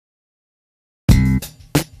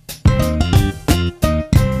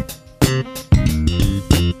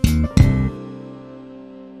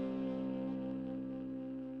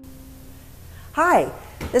Hi,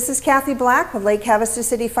 this is Kathy Black with Lake Havasu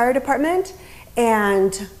City Fire Department,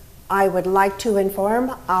 and I would like to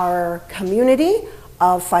inform our community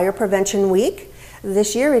of Fire Prevention Week.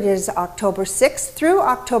 This year it is October 6th through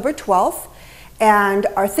October 12th, and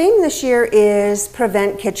our theme this year is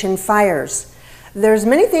Prevent Kitchen Fires. There's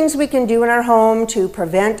many things we can do in our home to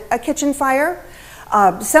prevent a kitchen fire.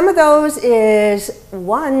 Some of those is,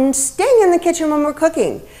 one, staying in the kitchen when we're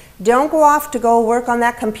cooking. Don't go off to go work on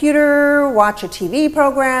that computer, watch a TV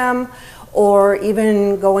program, or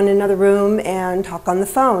even go in another room and talk on the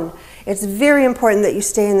phone. It's very important that you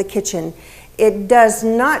stay in the kitchen. It does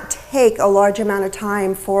not take a large amount of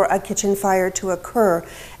time for a kitchen fire to occur,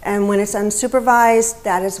 and when it's unsupervised,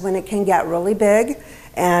 that is when it can get really big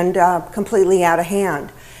and completely out of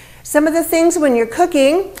hand. Some of the things when you're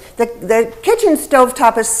cooking, the kitchen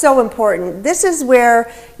stovetop is so important. This is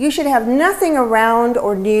where you should have nothing around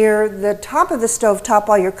or near the top of the stovetop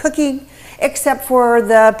while you're cooking, except for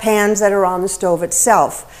the pans that are on the stove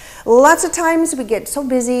itself. Lots of times we get so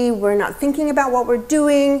busy, we're not thinking about what we're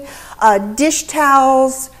doing. Dish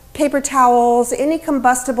towels, paper towels, any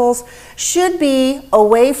combustibles should be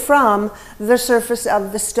away from the surface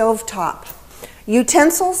of the stovetop.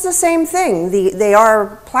 Utensils, the same thing. They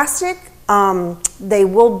are plastic, they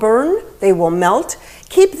will burn, they will melt.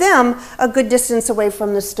 Keep them a good distance away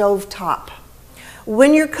from the stove top.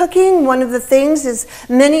 When you're cooking, one of the things is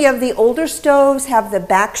many of the older stoves have the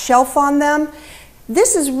back shelf on them.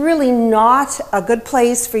 This is really not a good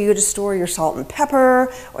place for you to store your salt and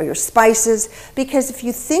pepper or your spices, because if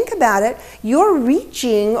you think about it, you're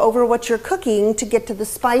reaching over what you're cooking to get to the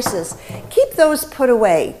spices. Keep those put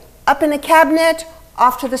away. Up in a cabinet,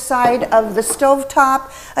 off to the side of the stove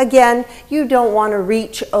top. Again, you don't want to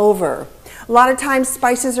reach over. A lot of times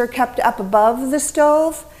spices are kept up above the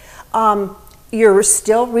stove. You're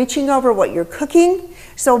still reaching over what you're cooking,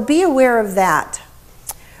 so be aware of that.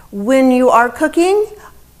 When you are cooking,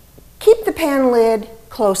 keep the pan lid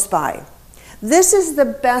close by. This is the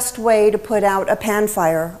best way to put out a pan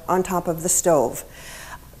fire on top of the stove.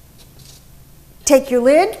 Take your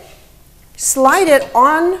lid, slide it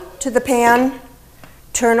on to the pan,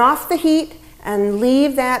 turn off the heat, and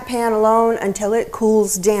leave that pan alone until it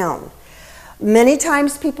cools down. Many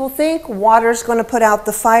times people think water's going to put out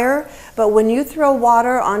the fire, but when you throw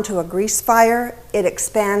water onto a grease fire, it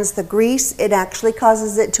expands the grease, it actually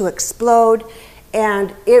causes it to explode,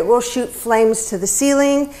 and it will shoot flames to the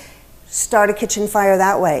ceiling, start a kitchen fire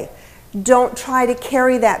that way. Don't try to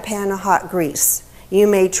carry that pan of hot grease. You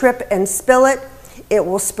may trip and spill it. It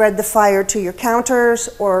will spread the fire to your counters,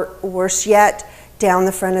 or worse yet, down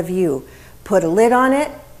the front of you. Put a lid on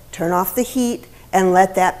it, turn off the heat, and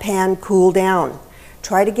let that pan cool down.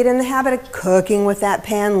 Try to get in the habit of cooking with that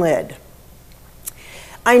pan lid.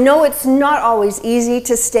 I know it's not always easy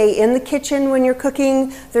to stay in the kitchen when you're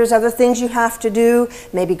cooking. There's other things you have to do.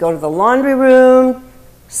 Maybe go to the laundry room,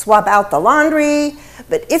 swap out the laundry.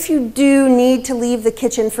 But if you do need to leave the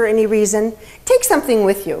kitchen for any reason, take something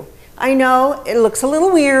with you. I know it looks a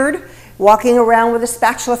little weird walking around with a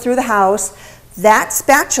spatula through the house. That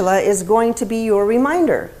spatula is going to be your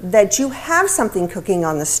reminder that you have something cooking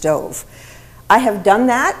on the stove. I have done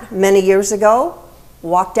that many years ago,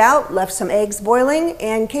 walked out, left some eggs boiling,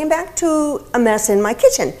 and came back to a mess in my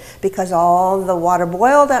kitchen because all the water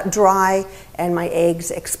boiled out dry and my eggs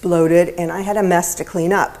exploded and I had a mess to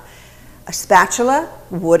clean up. A spatula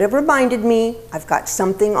would have reminded me I've got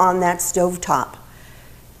something on that stove top.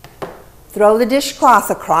 Throw the dishcloth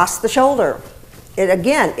across the shoulder.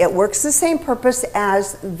 Again, it works the same purpose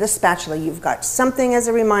as the spatula. You've got something as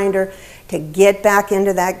a reminder to get back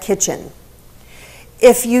into that kitchen.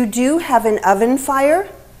 If you do have an oven fire,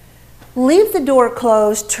 leave the door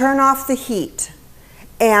closed, turn off the heat.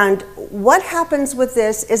 And what happens with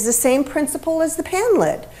this is the same principle as the pan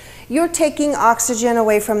lid. You're taking oxygen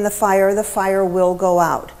away from the fire will go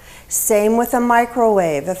out. Same with a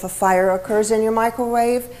microwave. If a fire occurs in your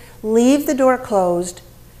microwave, leave the door closed,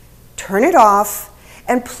 turn it off,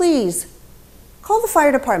 and please call the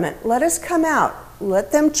fire department. Let us come out.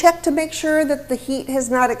 Let them check to make sure that the heat has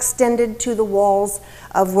not extended to the walls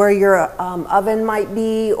of where your oven might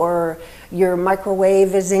be, or your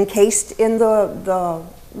microwave is encased in the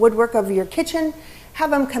woodwork of your kitchen.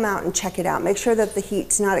 Have them come out and check it out. Make sure that the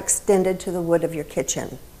heat's not extended to the wood of your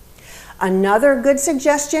kitchen. Another good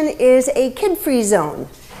suggestion is a kid-free zone.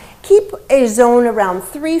 Keep a zone around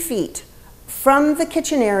 3 feet from the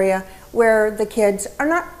kitchen area where the kids are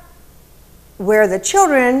not, where the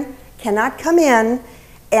children cannot come in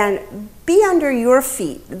and be under your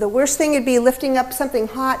feet. The worst thing would be lifting up something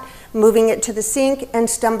hot, moving it to the sink, and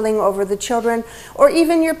stumbling over the children or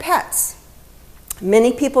even your pets.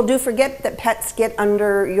 Many people do forget that pets get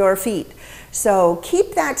under your feet. So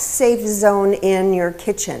keep that safe zone in your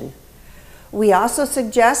kitchen. We also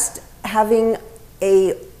suggest having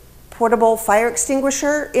a portable fire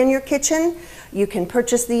extinguisher in your kitchen. You can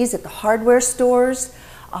purchase these at the hardware stores.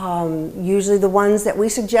 Usually the ones that we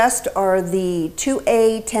suggest are the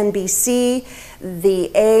 2A 10BC.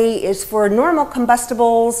 The A is for normal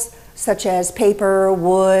combustibles such as paper,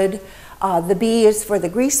 wood. The B is for the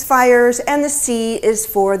grease fires, and the C is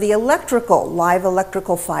for the live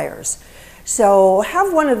electrical fires. So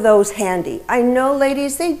have one of those handy. I know,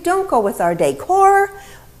 ladies, they don't go with our decor,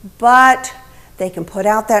 but they can put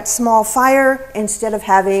out that small fire instead of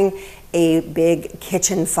having a big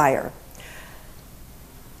kitchen fire.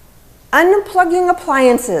 Unplugging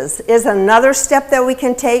appliances is another step that we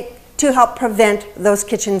can take to help prevent those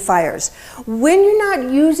kitchen fires. When you're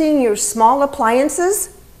not using your small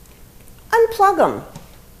appliances, unplug them.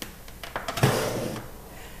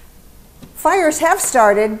 Fires have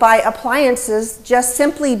started by appliances just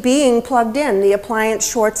simply being plugged in. The appliance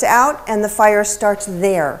shorts out and the fire starts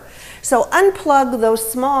there. So unplug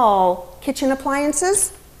those small kitchen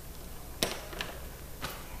appliances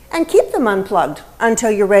and keep them unplugged until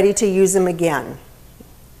you're ready to use them again.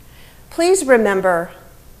 Please remember,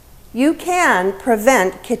 you can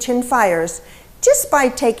prevent kitchen fires just by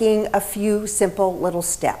taking a few simple little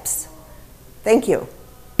steps. Thank you.